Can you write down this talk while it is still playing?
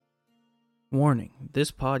Warning,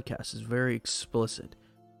 this podcast is very explicit.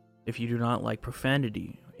 If you do not like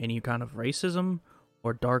profanity, any kind of racism,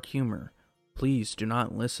 or dark humor, please do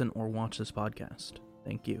not listen or watch this podcast.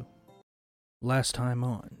 Thank you. Last time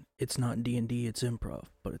on, it's not D&D, it's improv,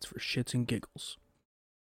 but it's for shits and giggles.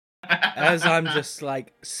 As I'm just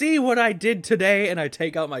like, see what I did today, and I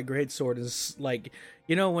take out my greatsword is like,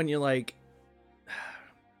 you know when you're like,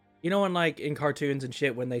 you know when like in cartoons and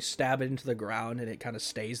shit, when they stab it into the ground and it kind of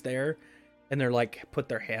stays there? And they're like, put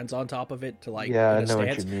their hands on top of it to like, yeah, in a I know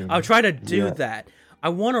stance. what you mean. I'll try to do that. I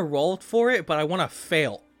want to roll for it, but I want to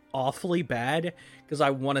fail awfully bad because I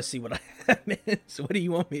want to see what happens. What do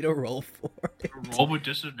you want me to roll for? Roll with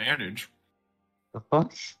disadvantage. The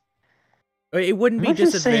fuck? It wouldn't be I'm not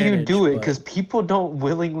just disadvantage. saying you do it but- because people don't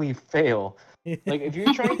willingly fail. Like, if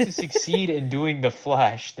you're trying to succeed in doing the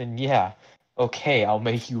Flash, then yeah, okay, I'll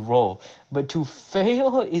make you roll. But to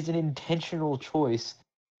fail is an intentional choice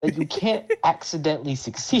that you can't accidentally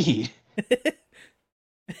succeed.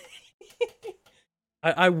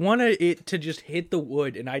 I wanted it to just hit the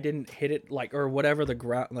wood, and I didn't hit it like, or whatever the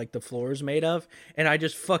ground, like the floor is made of, and I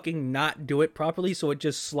just fucking not do it properly, so it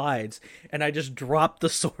just slides, and I just drop the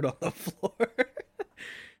sword on the floor.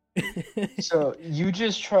 So you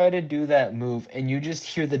just try to do that move, and you just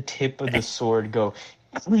hear the tip of the sword go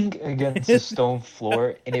clink against the stone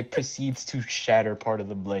floor, and it proceeds to shatter part of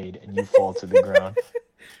the blade, and you fall to the ground.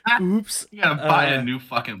 Oops. You gotta buy a new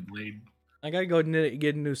fucking blade. I gotta go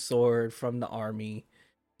get a new sword from the army,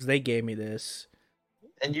 because they gave me this.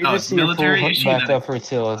 And you Oh, just it's see her military pull issue back then. up her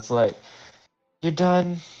tail. It's like, you're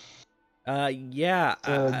done. Yeah.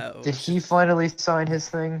 Did he finally sign his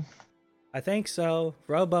thing? I think so.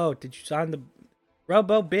 Robo, did you sign the...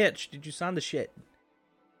 Robo, bitch, did you sign the shit?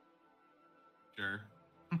 Sure.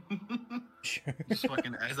 Sure. Just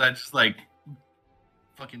fucking as I just like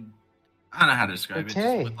fucking I don't know how to describe it.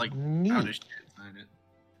 Okay, Just with like neat. how to shit sign it.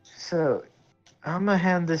 So, I'm gonna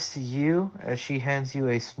hand this to you as she hands you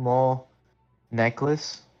a small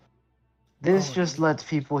necklace. This Oh, just okay. lets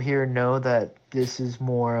people here know that this is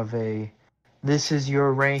more of a, this is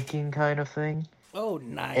your ranking kind of thing. Oh,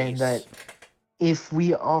 nice. And that if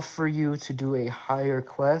we offer you to do a higher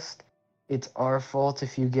quest, it's our fault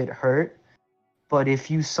if you get hurt. But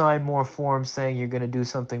if you sign more forms saying you're gonna do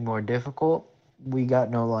something more difficult, we got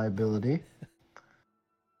no liability.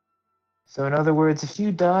 So in other words, if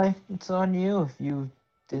you die, it's on you if you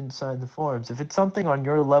didn't sign the forms. If it's something on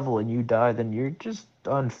your level and you die, then you're just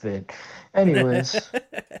unfit. Anyways,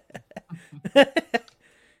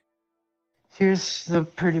 here's the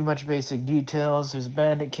pretty much basic details. There's a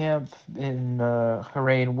bandit camp in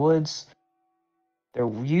Harrain Woods. There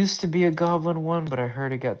used to be a goblin one, but I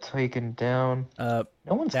heard it got taken down. No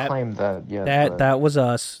one's that- claimed that yet. that was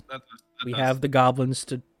us. That's We have the goblins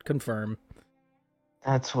to confirm.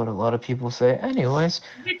 That's what a lot of people say. Anyways,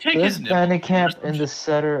 You take this his nipple bandit camp fingers in the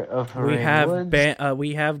center of We Harrain have Woods.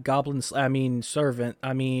 we have goblins. I mean, servant.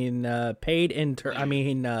 I mean, paid intern. I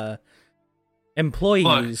mean,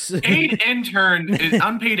 employees. Look, paid intern,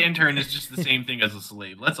 unpaid intern is just the same thing as a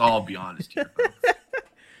slave. Let's all be honest here, folks.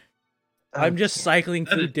 I'm just cycling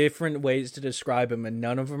That through is- different ways to describe them, and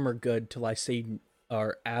none of them are good till I see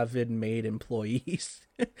are avid maid employees.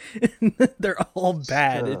 They're all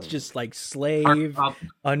bad. It's just like slave,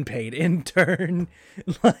 unpaid intern,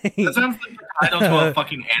 like That sounds like the title to a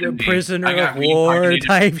fucking anime. prisoner I got of war reincarnated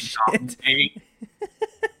type as a zombie. shit.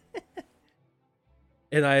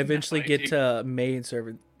 And I eventually funny, get to maid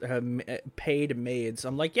servant, paid maids.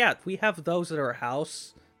 I'm like, yeah, we have those at our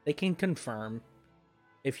house. They can confirm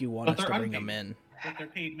if you want But us they're to bring them unpaid. in. But they're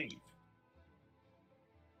paid maids.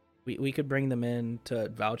 We could bring them in to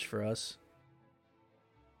vouch for us.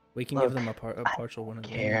 We can Look, give them a partial one of the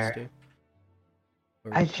care. names too.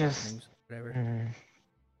 Or I just- names, whatever.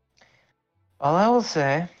 All I will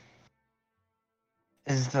say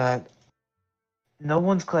is that no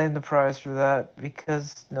one's claimed the prize for that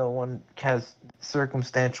because no one has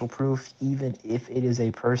circumstantial proof, even if it is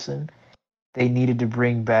a person. They needed to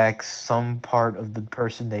bring back some part of the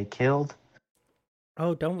person they killed.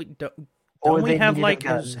 Oh, don't we Or we they have, needed like, to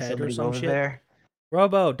have his gotten head or somebody some over shit? there.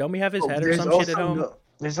 Robo? Don't we have his Oh, head or there's some shit at also home?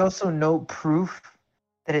 there's also no proof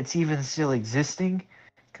that it's even still existing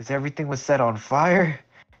because everything was set on fire.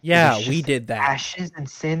 Yeah, was we just did that. Ashes and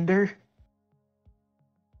cinder.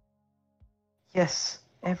 Yes,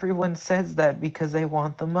 everyone says that because they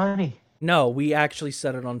want the money. No, we actually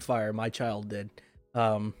set it on fire. My child did.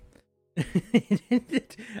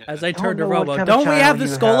 As I turned to Don't know what Robo, kind of don't we have child the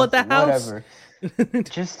you skull at the house? Whatever.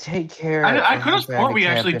 Just take care I of could have the sworn we bandicap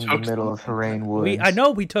actually in the took middle of something. Harrain Woods. I know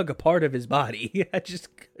we took a part of his body. I just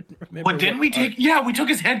couldn't remember. What didn't we take? Yeah, we took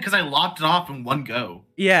his head because I lopped it off in one go.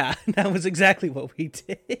 Yeah, that was exactly what we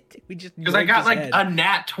did. We just Because I got his like head. a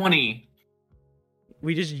nat 20.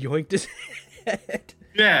 We just yoinked his head.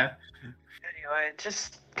 Yeah. Anyway,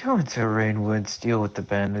 just go into Harrain Woods, deal with the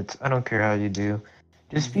bandits. I don't care how you do.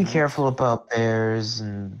 Just be Mhm. careful about bears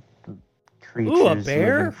and creatures. Ooh, a living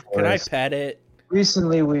bear? Can I forests. pet it?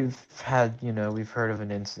 Recently, we've heard of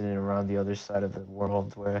an incident around the other side of the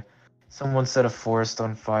world where someone set a forest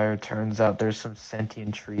on fire. Turns out there's some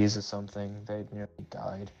sentient trees or something. They nearly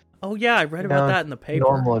died. Oh yeah, I read You about know, that in the paper.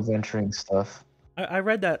 Normal adventuring stuff. I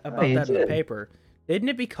read that about you that in the did. paper. Didn't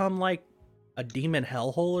it become like a demon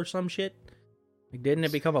hellhole or some shit? Like, didn't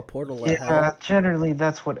it become a portal to Yeah, generally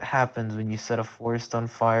that's what happens when you set a forest on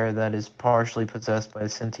fire that is partially possessed by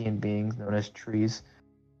sentient beings known as trees.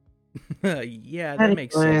 hell? Yeah, that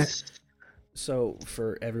makes sense. Anyways, So,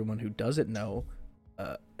 for everyone who doesn't know,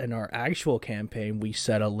 in our actual campaign, we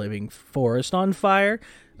set a living forest on fire.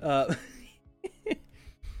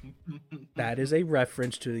 That is a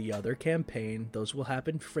reference to the other campaign. Those will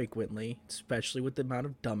happen frequently, especially with the amount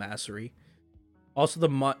of dumbassery. Also, the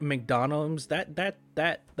McDonald's that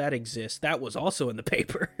exists. That was also in the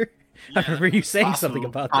paper. I remember you saying something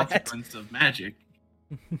about that. Consequence of magic.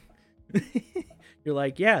 You're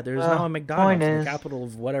like, yeah, there's Well, now a McDonald's point in the is, capital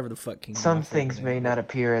of whatever the fuck kingdom. some I forget things the may name not of it.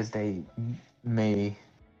 appear as they may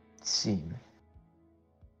seem.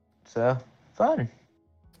 So, fun.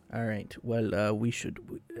 All right. Well, we should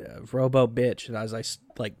Robo bitch. And as I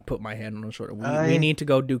put my hand on his shoulder, we need to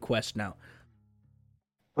go do quest now.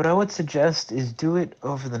 What I would suggest is do it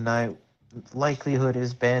over the night. Likelihood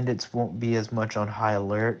is bandits won't be as much on high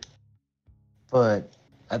alert, but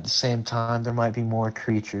at the same time there might be more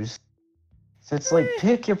creatures. So it's like,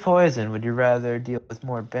 pick your poison. Would you rather deal with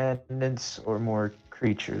more bandits or more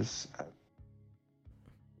creatures?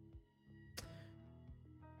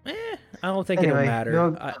 I don't think Anyway,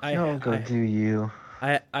 it'll matter. go do you.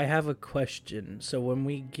 I have a question. So when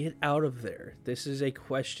we get out of there, this is a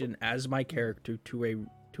question as my character to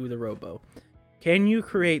the Robo. Can you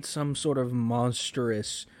create some sort of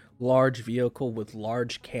monstrous large vehicle with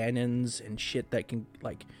large cannons and shit that can,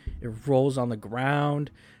 like, it rolls on the ground?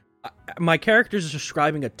 My character's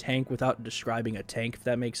describing a tank without describing a tank, if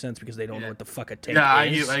that makes sense, because they don't know what the fuck a tank is. I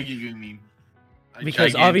get what you mean.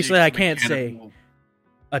 Because obviously I can't say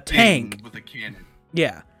a tank with a cannon.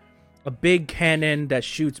 Yeah, a big cannon that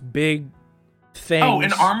shoots big things. Oh,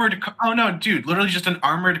 an armored. Oh no, dude! Literally just an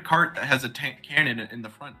armored cart that has a tank cannon in the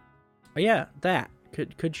front. Oh, yeah, that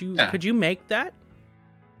could you make that?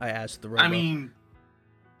 I asked the Robo. I mean,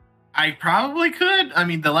 I probably could. I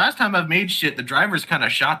mean, the last time I've made shit, the drivers kind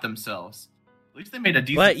of shot themselves. At least they made a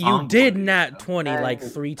decent. But you song did for it, nat you know? 20 like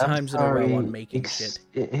 3 times in a row on making shit.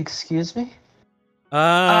 Excuse me?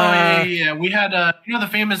 Oh yeah. We had you know the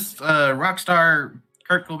famous rock star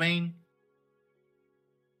Kurt Cobain.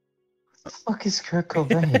 What the fuck is Kurt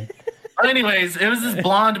Cobain? But anyways, it was this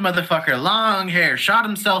blonde motherfucker, long hair, shot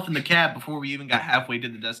himself in the cab before we even got halfway to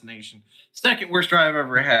the destination. Second worst drive I've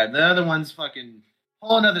ever had. The other one's fucking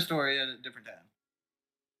whole another story at a different time.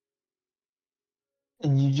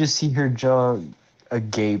 And you just see her jaw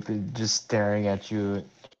agape and just staring at you.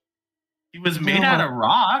 He was made out of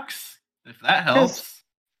rocks, if that helps.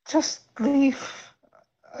 Just leave.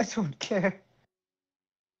 I don't care.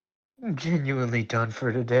 I'm genuinely done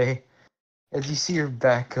for today. As you see her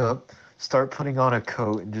back up, start putting on a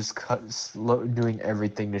coat and just doing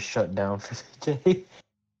everything to shut down for the day.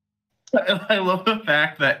 I love the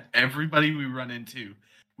fact that everybody we run into,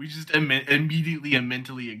 we just immediately and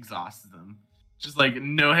mentally exhaust them. Just like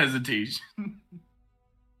no hesitation.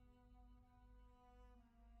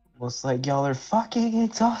 Almost like y'all are fucking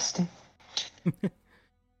exhausted.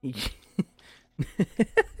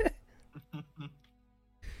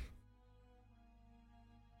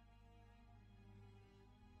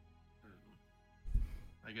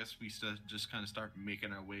 I guess we just kind of start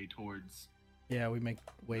making our way towards. Yeah, we make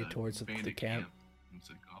way towards the camp.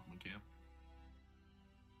 Instead of Goblin camp.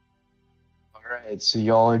 Alright, so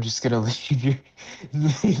y'all are just gonna leave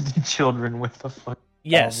the children with the fuck.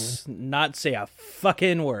 Yes, not say a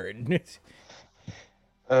fucking word.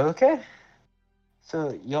 Okay.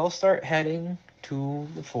 So y'all start heading to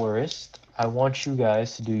the forest. I want you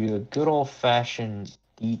guys to do a good old fashioned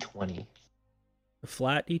D20. The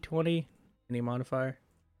flat D20? Any modifier?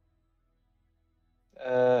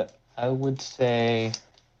 I would say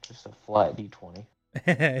just a flat D20.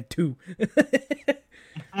 2.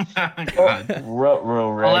 God. Ruh-roh,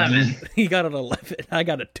 Reggie. 11. He got an 11. I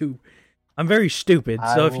got a 2. I'm very stupid,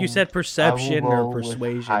 so if you said I perception will or roll with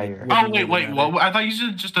persuasion, higher. it Oh, wouldn't wait, really matter. well, I thought you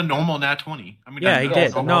said just a normal nat 20. I mean, Yeah, he no, did.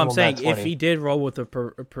 no, No, I'm normal saying nat if 20. he did roll with a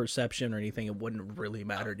perception or anything, it wouldn't really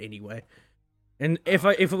mattered anyway. And if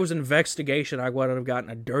it was investigation, I would have gotten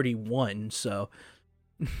a dirty 1. So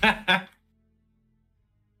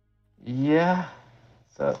Yeah.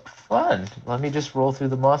 So fun. Let me just roll through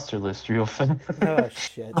the monster list real fast. oh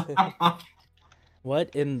shit!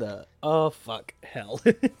 What in the fuck hell?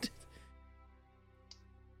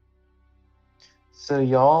 So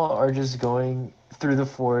y'all are just going through the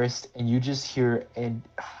forest, and you just hear and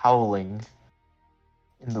howling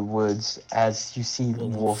in the woods as you see the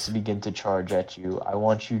wolves begin to charge at you. I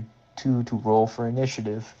want you two to roll for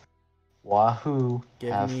initiative. Wahoo!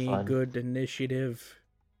 Give Have me fun. good initiative.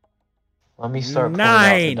 Let me start pulling out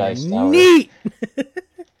the 9. dice tower. Neat.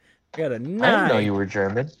 Got a 9. I didn't know you were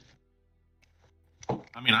German.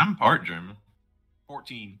 I mean, I'm part German.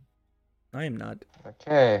 14. I am not.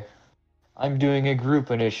 Okay. I'm doing a group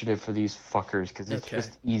initiative for these fuckers because it's Okay.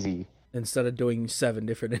 just easy. Instead of doing 7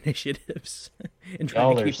 different initiatives and trying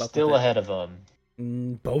Y'all to are keep up still with ahead of them.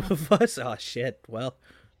 it. Both of us? Oh shit. Well,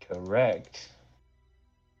 Correct.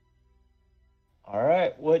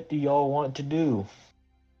 Alright, what do y'all want to do?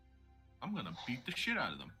 I'm gonna beat the shit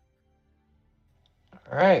out of them.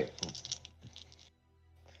 Alright.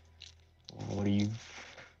 What are you...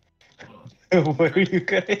 what are you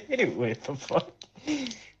gonna hit it with? The fuck?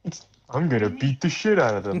 I'm gonna beat the shit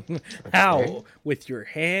out of them. how? With your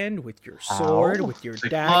hand, with your sword, How? with your The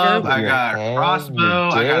dagger. club, with I your got a hand, crossbow,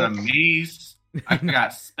 your I got a dick. mace, I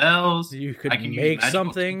got spells. You could I can use make magical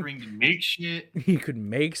something. tinkering to make shit. You could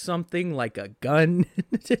make something like a gun.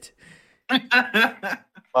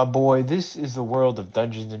 My boy, this is the world of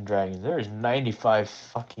Dungeons and Dragons. There's 95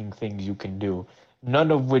 fucking things you can do, none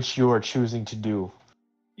of which you are choosing to do.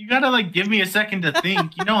 You gotta like give me a second to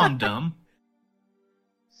think. You know I'm dumb.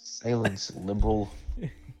 Silence, liberal.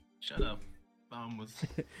 Shut up.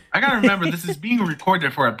 I gotta remember this is being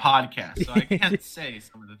recorded for a podcast, so I can't say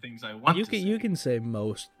some of the things I want you to can say. you can say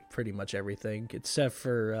pretty much everything except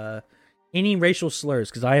for any racial slurs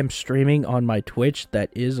because I am streaming on my Twitch that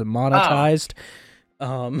is monetized.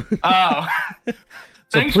 Oh. So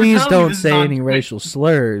Thanks for please telling me don't this is say on any Twitch. racial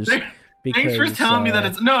slurs. Thanks for Because, telling me that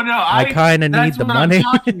it's no. I kind of need That's the what money. I'm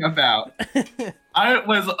talking about. I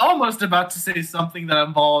was almost about to say something that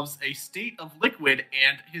involves a state of liquid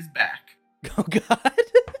and his back. Oh God!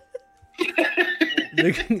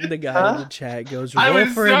 the guy in the chat goes roll I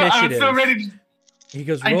for was initiative. so ready. He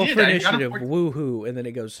goes I roll did, for I got initiative. a Woohoo! And then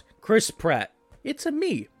it goes Chris Pratt. It's a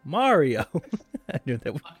me, Mario. I knew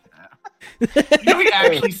that. You know, he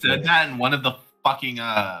actually said that in one of the fucking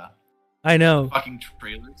I know. fucking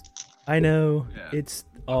trailers. I know. Yeah. It's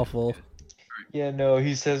awful. Yeah, no,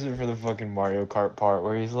 he says it for the fucking Mario Kart part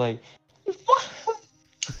where he's like,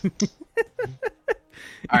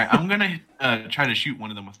 All right, I'm gonna try to shoot one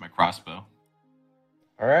of them with my crossbow.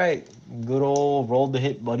 alright, good old roll the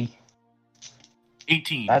hit, buddy.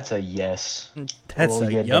 18. That's a yes. That's Roll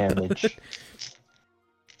a your yup. damage.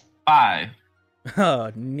 5.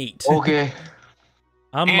 Oh, neat. Okay,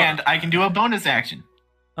 And I can do a bonus action.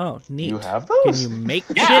 oh, neat. you have Can those? you make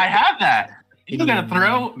Yeah, shit? I have that. You're Can gonna you-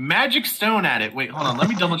 throw magic stone at it. Wait, hold on. Let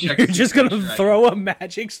me double check. You're to see just if I gonna can- throw a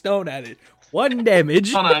magic stone at it. 1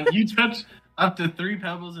 damage. Hold on. You touch up to 3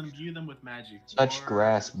 pebbles and view them with magic. Touch Or-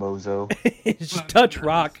 grass, bozo. Just touch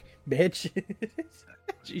rock, bitch.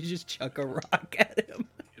 You just chuck a rock at him.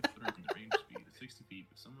 If thrown in range speed of 60 feet,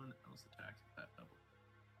 if someone else attacks with that pebble.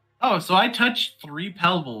 Oh, so I touched 3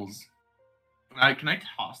 pebbles. Can I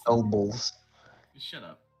toss them? Elbows. Shut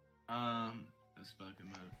up. This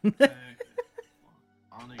fucking mode.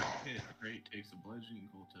 On a hit, rate takes a bludgeoning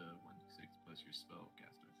equal to 1d6 plus your spell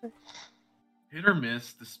caster. Hit or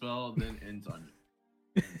miss, the spell then ends on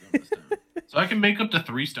the stone. So I can make up to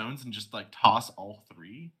 3 stones and just like toss all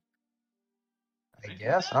 3. I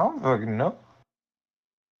guess, I don't fucking know.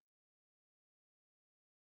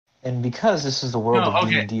 And because this is the world No, of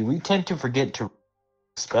okay. D&D, we tend to forget to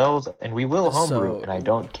spells, and we will homebrew, So- and I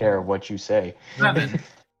don't care what you say. 7.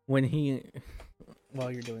 When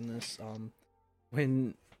while you're doing this,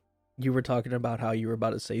 when you were talking about how you were about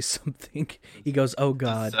to say something, he goes, "Oh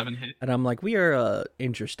God," 7 hit. and I'm like, "We are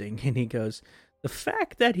interesting," and he goes, "The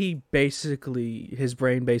fact that his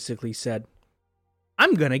brain basically said,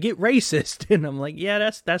 I'm gonna get racist," and I'm like,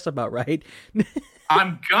 "Yeah, that's about right."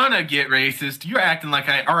 I'm gonna get racist. You're acting like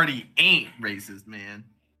I already ain't racist, man.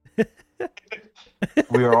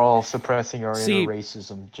 We are all suppressing our See- inner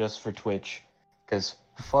racism just for Twitch. Because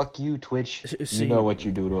fuck you, Twitch. See- You know what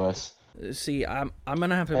you do to us. See, I'm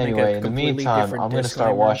gonna have to Anyway, make a in the completely meantime, different I'm going to start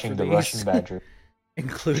disclaimer watching for The these. Russian Badger.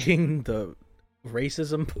 including the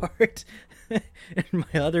racism part. And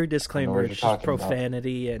my other disclaimer is just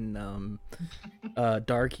profanity and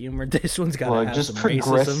dark humor. This one's got to have some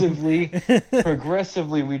racism.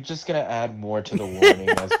 Progressively, we're just gonna add more to the warning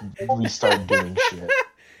as we start doing shit.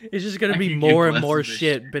 It's just gonna be more and more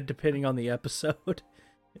shit, but depending on the episode.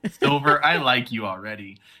 Silver, I like you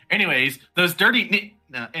already. Anyways, those dirty.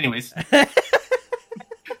 Anyways.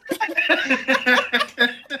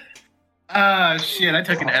 Shit! I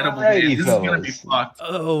took an edible. This is gonna be fucked.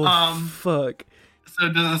 Oh, fuck. So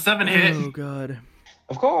does a 7 hit? Oh god.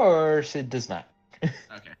 Of course, it does not. Okay.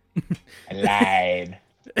 I lied.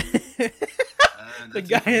 The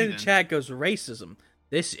guy in the chat goes, racism.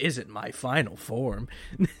 This isn't my final form.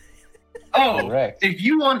 Oh, correct. If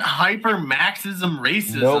you want hyper maxism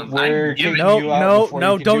racism,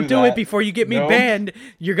 no, don't do it before you get me banned.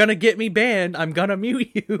 You're gonna get me banned. I'm gonna mute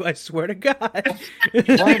you. I swear to God.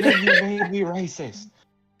 Why did you make me racist?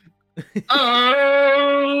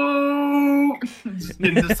 Oh,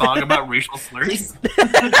 in the song about racial slurs.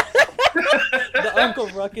 The Uncle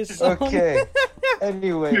Ruckus song. Okay.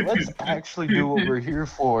 Anyway, let's actually do what we're here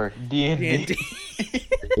for. DnD.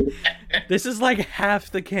 This is like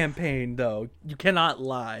half the campaign, though. You cannot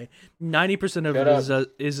lie. 90% of it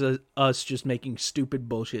is us just making stupid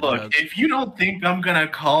bullshit Look, jokes. if you don't think I'm gonna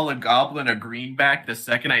call a goblin a greenback the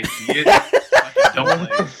second I see it, fucking don't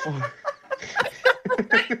play.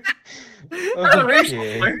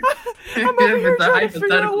 Okay. I'm over here trying to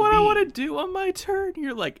figure out what I want to do on my turn.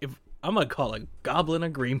 You're like, if I'm gonna call a goblin a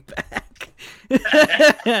greenback.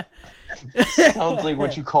 Sounds like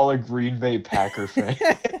what you call a Green Bay Packer fan.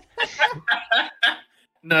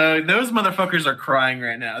 No, those motherfuckers are crying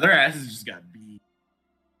right now. Their asses just got beat.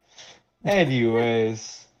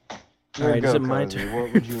 Anyways, alright, is it my turn?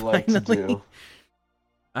 What would you like to do?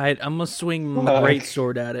 I'm gonna swing my great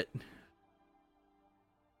sword at it.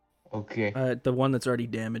 Okay. The one that's already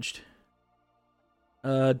damaged.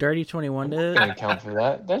 Dirty 21 to Can't account for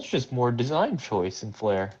that. That's just more design choice and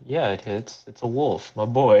flair. Yeah, it hits. It's a wolf, my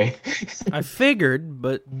boy. I figured,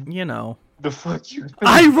 but you know. The fuck you?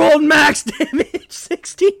 I rolled max damage,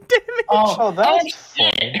 16 damage. Oh, that's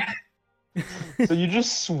fun. So you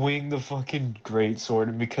just swing the fucking greatsword,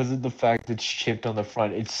 and because of the fact it's chipped on the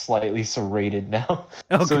front, it's slightly serrated now.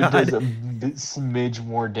 Oh, so God. it does a smidge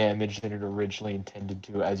more damage than it originally intended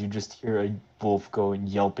to, as you just hear a wolf go and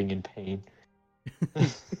yelping in pain.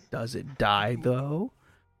 Does it die though?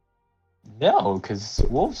 No, because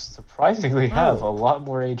wolves surprisingly have a lot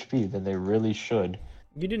more HP than they really should.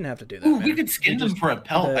 You didn't have to do that. Ooh, man. we could skin them for a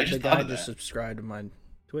pelt. The guy just subscribed to my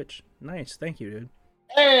Twitch. Nice, thank you, dude.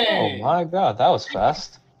 Hey! Oh my god, that was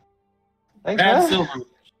fast. Thanks, Bad man. silver.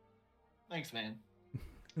 Thanks, man.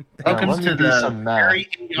 Now, Welcome let to me do the some math, very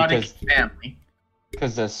idiotic family.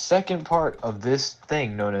 Because the second part of this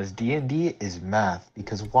thing known as D&D is math.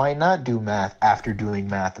 Because why not do math after doing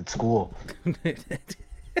math at school? Hey,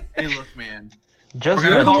 look, man.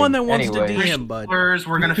 You're the one that wants to DM, bud.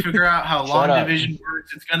 We're gonna figure out how long division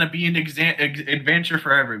works. It's gonna be an adventure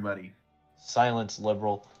for everybody. Silence,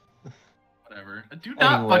 liberal. Whatever. Do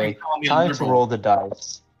not fucking call me a time liberal. to roll the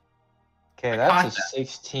dice. Okay, that's a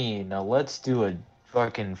 16. Now let's do a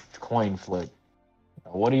fucking coin flip.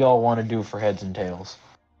 Now, what do y'all want to do for heads and tails?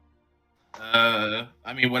 I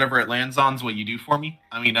mean, whatever it lands on is what you do for me.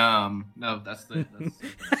 I mean, no, that's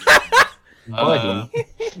Buddy.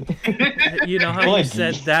 You know how you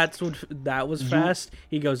said that was fast?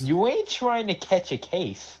 He goes, you ain't trying to catch a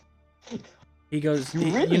case. He goes,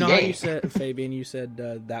 really you know how you said, Fabian, you said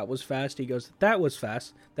that was fast? He goes, that was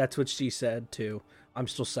fast. That's what she said, too. I'm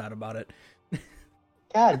still sad about it.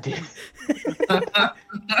 God damn.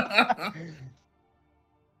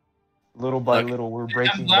 Little by little, we're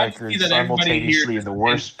breaking records simultaneously in the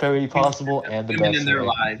worst way possible and the best in their way.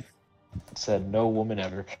 lives. Said no woman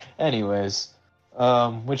ever. Anyways,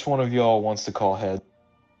 which one of y'all wants to call head?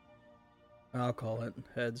 I'll call it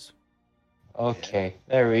heads. Okay,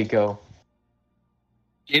 there we go.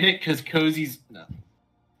 Get it? Because Cozy's... No.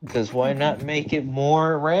 Because why not make it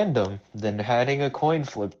more random than having a coin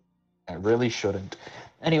flip? I really shouldn't.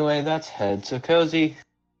 Anyway, that's head. So, Cozy,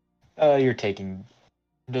 you're taking...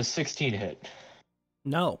 Does 16 hit?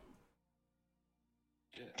 No.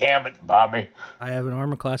 Damn it, Bobby. I have an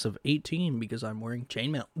armor class of 18 because I'm wearing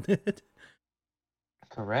chainmail.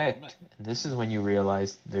 Correct. And this is when you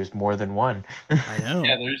realize there's more than one. I know.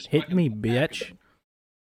 Yeah, there's Hit me, bitch.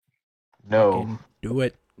 No. Fucking do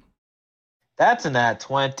it. That's an at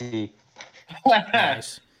 20.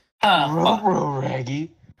 Nice. Ruh-roh,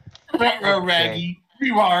 Raggy. Ruh-roh, Raggy.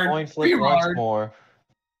 Reward. Coin flip once more.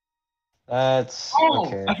 That's Oh,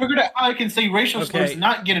 okay. I figured out how I can say racial slurs Okay. and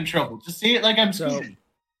not get in trouble. Just say it like I'm So- speaking.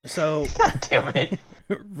 So, God damn it.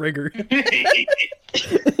 rigor.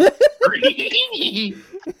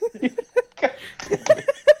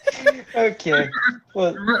 Okay.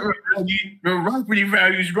 Well, Property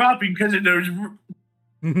values dropping because of those.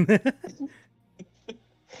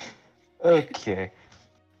 okay.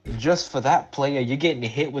 Just for that player, you're getting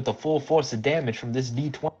hit with the full force of damage from this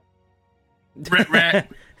D20. Rat.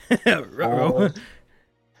 Ruh-roh.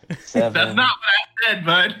 7, That's not what I said,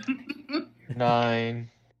 bud. 9,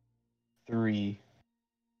 3.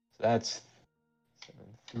 So that's 7,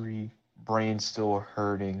 3. Brain's still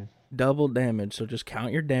hurting. Double damage, so just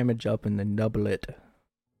count your damage up and then double it. The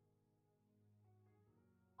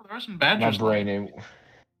Russian My Badgers. brain ain't.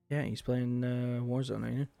 Yeah, he's playing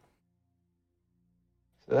Warzone, ain't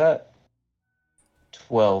So that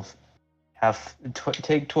 12.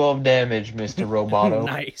 Take 12 damage, Mr. he? Roboto.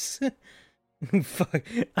 Nice. Fuck.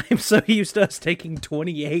 I'm so used to us taking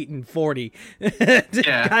 28 and 40.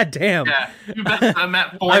 Yeah. God damn. Yeah, I'm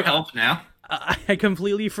at 4 health now. I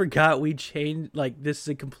completely forgot we changed, like, this is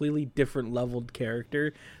a completely different leveled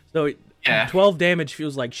character. So Yeah. 12 damage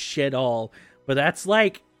feels like shit all, but that's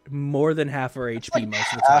like more than half our HP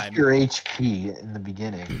most of the time. Half your HP in the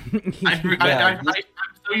beginning. I'm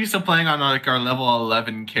so used to playing on like our level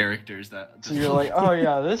 11 characters that. So you're like, oh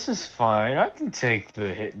yeah, this is fine. I can take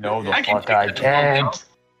the hit. No, the I can fuck take I the 12 now. can't.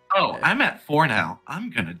 Oh, I'm at 4 now. I'm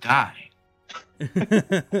gonna die.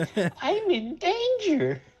 I'm in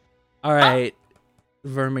danger. All right,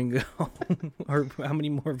 Vermin go. Or how many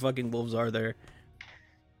more fucking wolves are there?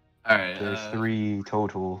 All right. There's 3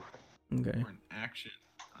 total. Okay. For an action,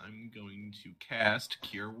 I'm going to cast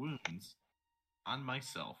Cure Wounds on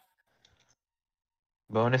myself.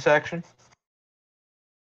 Bonus action?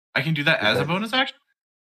 I can do that as a Okay. bonus action.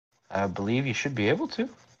 I believe you should be able to.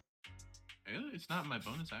 Really? It's not my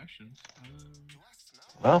bonus action.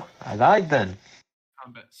 Well, I lied then.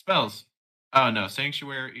 Combat spells. Oh no,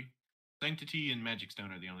 Sanctuary, Sanctity, and Magic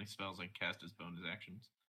Stone are the only spells I cast as bonus actions.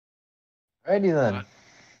 Alrighty then.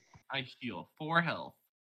 I heal 4 health.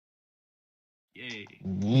 Yay.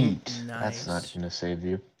 Neat. Nice. That's not gonna save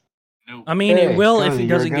you. Nope. I mean, Hey, it will if Cody, he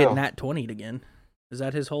your doesn't get go. nat 20'd again. Is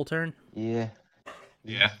that his whole turn? Yeah.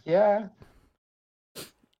 Yeah. Yeah.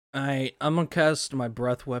 I'm gonna cast my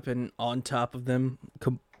breath weapon on top of them,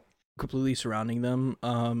 completely surrounding them.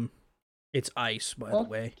 It's ice, by the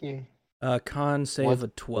way. Okay. Con save What a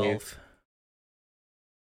 12.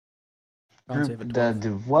 Con Group save a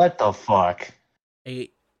 12. what the fuck?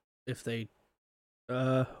 8 if they...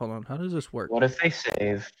 hold on. How does this work? What if they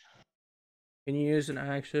save? Can you use an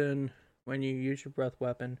action when you use your breath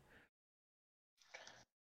weapon?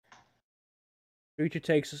 Creature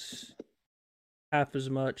takes half as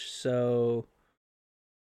much, so...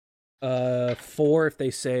 4 if they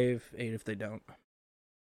save, 8 if they don't.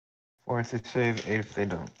 4 if they save, 8 if they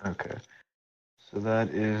don't. Okay. So that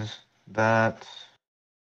is that.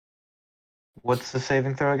 What's the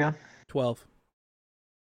saving throw again? 12.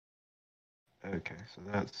 Okay, so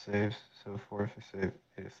that saves. So 4 if they save,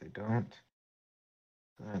 8 if they don't.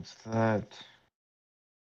 That's that.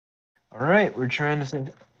 Alright, we're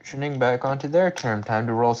transitioning back onto their turn. Time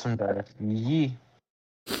to roll some dice. Yee.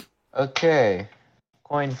 Okay.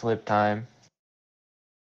 Coin flip time.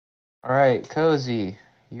 Alright, Cozy.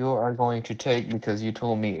 You are going to take, because you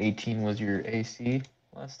told me 18 was your AC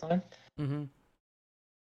last time. Mm-hmm.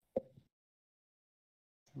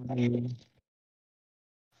 3,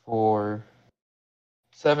 4,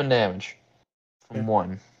 7 damage from Okay.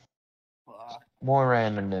 1. More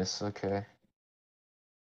randomness, okay.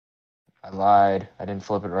 I lied. I didn't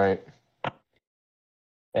flip it right.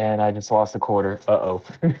 And I just lost a quarter. Uh-oh.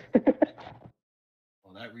 Well,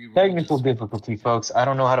 that reroll Technical just- difficulty, folks. I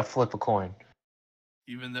don't know how to flip a coin.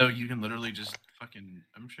 Even though you can literally just fucking.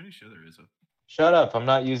 I'm pretty sure there is a. Shut up. I'm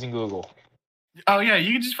not using Google. Oh yeah,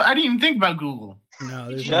 you can just. I didn't even think about Google. No,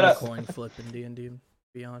 there's Shut not up. a coin flip in D&D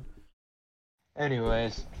Beyond.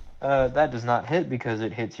 Anyways, that does not hit because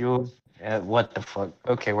it hits yours. What the fuck?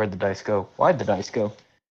 Okay, where'd the dice go? Why'd the dice go?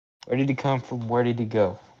 Where did he come from? Where did he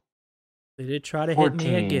go? They did try to hit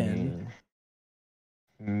me again.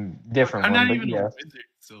 Different I'm one, not but even yeah. a wizard,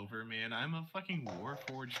 Silver man. I'm a fucking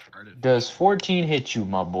Warforged artifact. Does 14 hit you,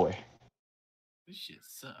 my boy? This shit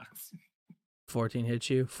sucks. 14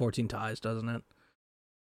 hits you. 14 ties, doesn't it?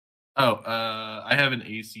 Oh, I have an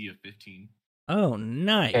AC of 15. Oh, Okay,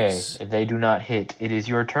 nice. if they do not hit, it is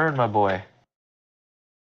your turn, my boy.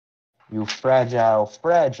 You fragile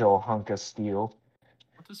hunk of steel.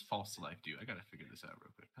 What does false life do? I gotta figure this out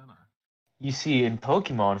real quick. Hold on. You see, in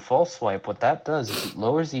Pokemon, False Swipe, what that does is it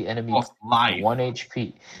lowers the enemy False to life. 1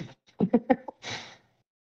 HP.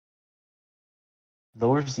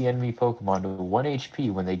 Lowers the enemy Pokemon to 1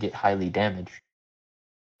 HP when they get highly damaged.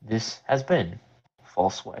 This has been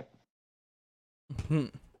False Swipe. Oh,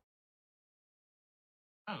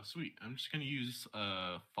 sweet. I'm just going to use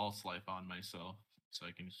False Life on myself so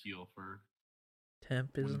I can heal for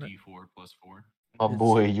Temp, isn't it? 1d4 plus 4. My It's-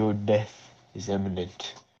 boy, your death is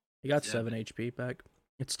imminent. He got Seven. 7 HP back.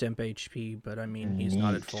 It's temp HP, but I mean, he's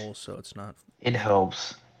not at Neat. full, so it's not. It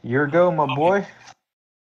helps. Your go, my Okay. boy.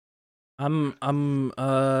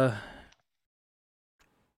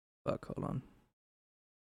 Fuck, hold on.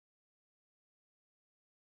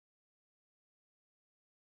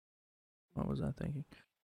 What was I thinking?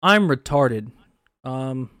 I'm retarded.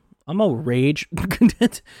 I'm a rage.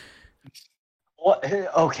 What?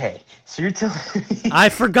 Okay, so you're telling me... I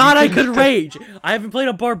forgot I could rage. I haven't played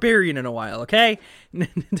a barbarian in a while, okay?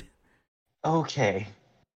 Okay.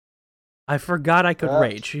 I forgot I could Well,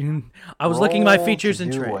 rage. I was looking at my roll features to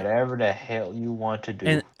and do trade. whatever the hell you want to do.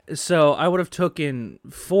 And so I would have taken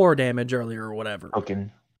 4 damage earlier or whatever.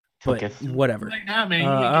 Fucking But took it. whatever. Like, nah, man.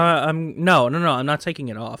 I'm no. I'm not taking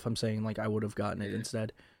it off. I'm saying like I would have gotten it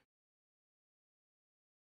instead.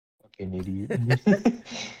 Fucking idiot.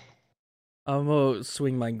 I'm gonna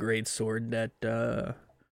swing my great sword at the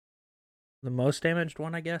most damaged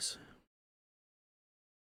one, I guess.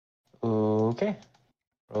 Okay.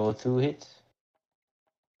 Roll 2 hits.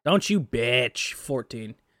 Don't you bitch.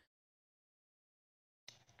 14.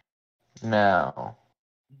 Now,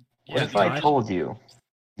 what Yeah, if I tied. told you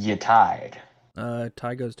you tied?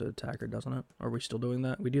 Tie goes to attacker, doesn't it? Are we still doing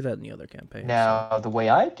that? We do that in the other campaign. Now, the way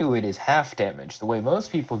I do it is half damage. The way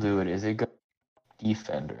most people do it is it goes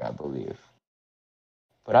defender, I believe.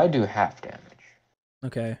 But I do half damage.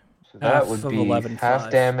 Okay. So that Half would of be 11, half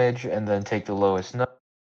 5. damage and then take the lowest number,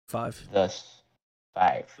 5. thus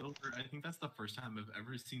 5. Silver, I think that's the first time I've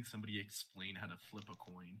ever seen somebody explain how to flip a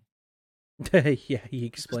coin. Yeah, he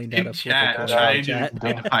explained how In to flip chat, a coin. trying in to chat.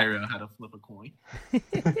 explain to Pyro how to flip a coin.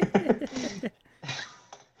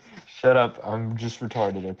 Shut up, I'm just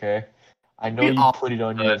retarded, okay? I know We you all put it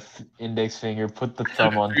on your index finger, put the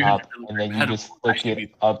thumb on top, and then you just flick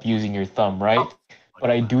it up using your thumb, right? But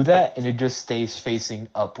I do that, and it just stays facing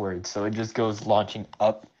upwards, so it just goes launching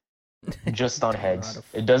up, just on Don't know how heads. to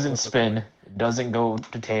It doesn't flip a spin, it doesn't go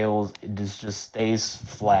to tails, it just stays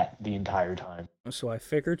flat the entire time. So I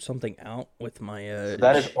figured something out with my So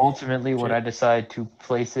that is ultimately when shit. I decide to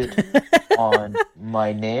place it on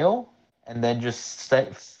my nail, and then just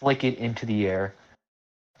flick it into the air.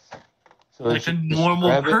 So Like it's a just normal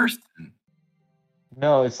grab it- person.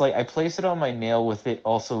 No, it's like I place it on my nail with it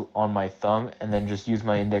also on my thumb, and then just use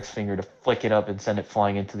my index finger to flick it up and send it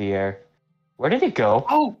flying into the air. Where did it go?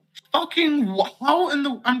 Oh, fucking how in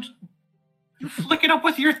the you flick it up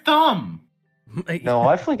with your thumb. No,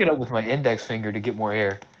 I flick it up with my index finger to get more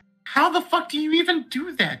air. How the fuck do you even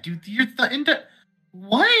do that, dude? You're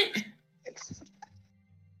what?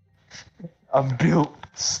 I'm built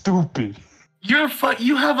stupid. You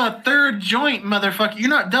have a third joint, motherfucker. You're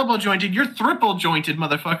not double jointed. You're triple jointed,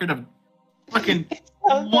 motherfucker. To fucking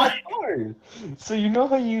Not what? that hard. So you know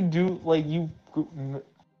how you do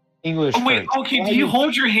English? Oh, wait, French. okay. How Do you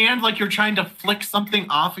hold your hand like you're trying to flick something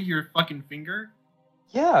off of your fucking finger?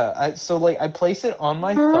 Yeah. I place it on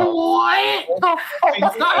my thumb. What the fuck?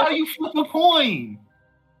 That's not how you flip a coin.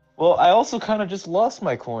 Well, I also kind of just lost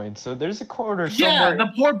my coin, so there's a corner Yeah, somewhere.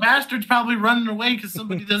 the poor bastard's probably running away because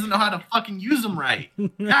somebody doesn't know how to fucking use them right.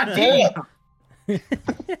 God damn.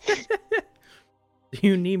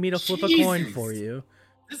 You need me to flip a coin Jesus. for you.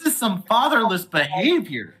 This is some fatherless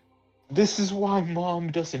behavior. This is why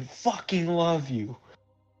mom doesn't fucking love you.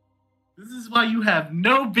 This is why you have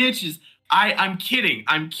no bitches. I'm kidding.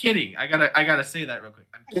 I'm kidding. I gotta say that real quick.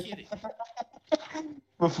 I'm kidding.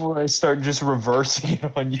 Before I start just reversing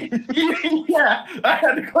it on you. Yeah, I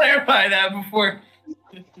had to clarify that before.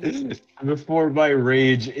 Before my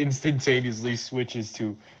rage instantaneously switches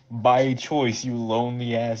to by choice, you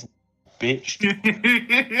lonely ass bitch.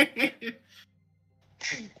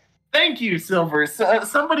 Thank you, Silver. So,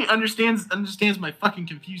 somebody understands my fucking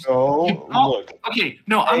confusion. Oh, look. Okay,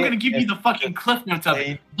 no, I'm gonna give you the fucking cliff notes of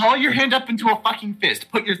it. Ball your hand up into a fucking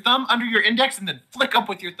fist. Put your thumb under your index and then flick up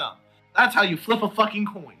with your thumb. That's how you flip a fucking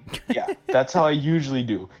coin. Yeah, that's how I usually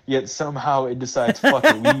do. Yet somehow it decides, fuck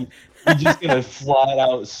it, we just gonna flat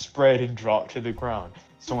out spread and drop to the ground.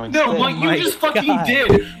 So instead, No, what my you just fucking God.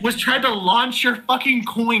 did was try to launch your fucking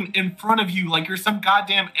coin in front of you like you're some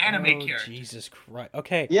goddamn anime Oh, character. Jesus Christ.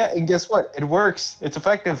 Okay. yeah, and guess what? It works. It's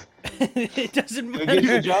effective. It doesn't It gets the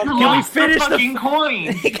matter. job You done. Can we lost the finish the fucking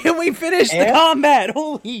coin. Can we finish the And- combat?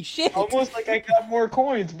 Holy shit. Almost like I got more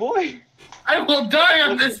coins, boy. I will die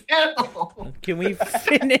on this hill. Can we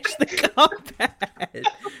finish the combat?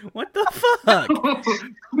 What the fuck?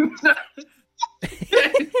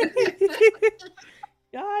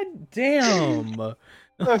 God damn.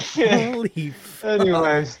 Okay. Holy fuck.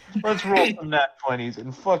 Anyways, let's roll some nat 20s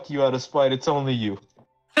and fuck you out of spite. It's only you.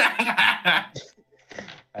 That's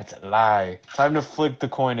a lie. Time to flick the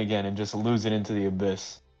coin again and just lose it into the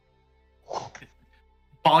abyss.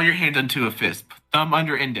 Ball your hand into a fist. Thumb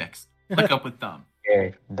under index. Flick up with thumb.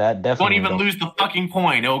 Okay, that definitely. Won't even lose the fucking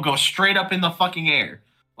coin. It will go straight up in the fucking air.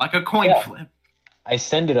 Like a coin Yeah. flip. I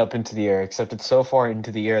send it up into the air, except it's so far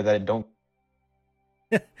into the air that it don't.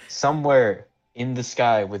 Somewhere in the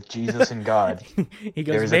sky with Jesus and God. He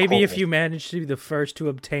goes, There's a maybe if coin. you manage to be the first to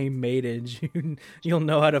obtain maidage, you'll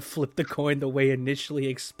know how to flip the coin the way initially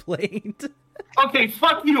explained. Okay,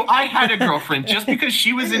 fuck you. I had a girlfriend. Just because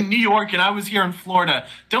she was in New York and I was here in Florida,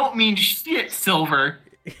 don't mean shit, Silver.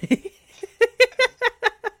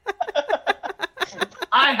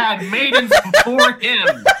 I had maidens before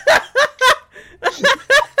him.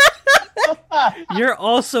 You're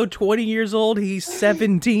also 20 years old, he's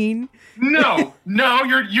 17. No,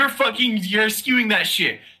 you're skewing that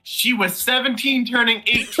shit. She was 17 turning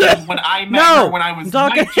 18 when I met No, her when I was I'm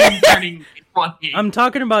talking- 19 turning 20. I'm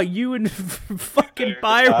talking about you and fucking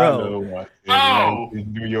Pyro. Oh.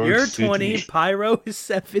 New York You're City. 20, Pyro is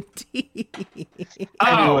 17.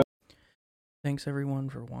 Oh, Thanks everyone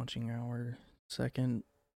for watching our second,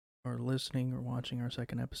 or listening or watching our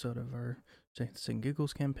second episode of our Giggles and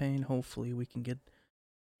Giggles campaign. Hopefully we can get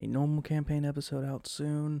a normal campaign episode out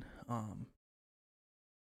soon. I'm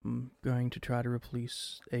going to try to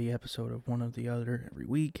release a episode of one or the other every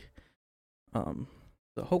week. So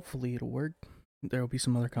hopefully it'll work. There will be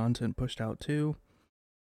some other content pushed out too.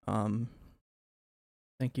 Thank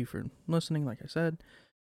you for listening, like I said.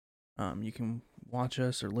 You can watch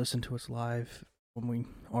us or listen to us live when we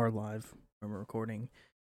are live, when we're recording,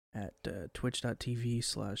 at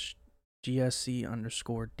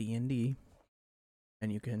twitch.tv/GSC_DnD.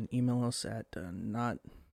 And you can email us at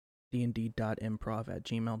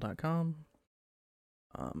notdnd.improv@gmail.com.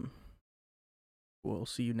 We'll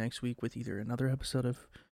see you next week with either another episode of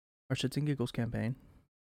our Shits and Giggles campaign,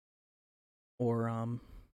 or,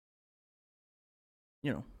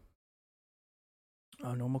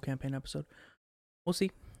 a normal campaign episode. We'll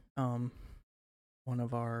see. One of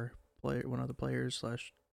the players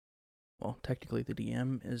technically the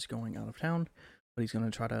DM is going out of town, but he's going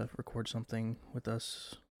to try to record something with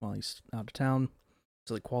us while he's out of town.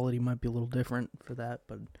 So the quality might be a little different for that,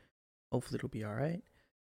 but hopefully it'll be alright.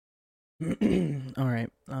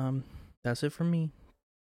 Alright, that's it from me.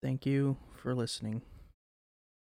 Thank you for listening.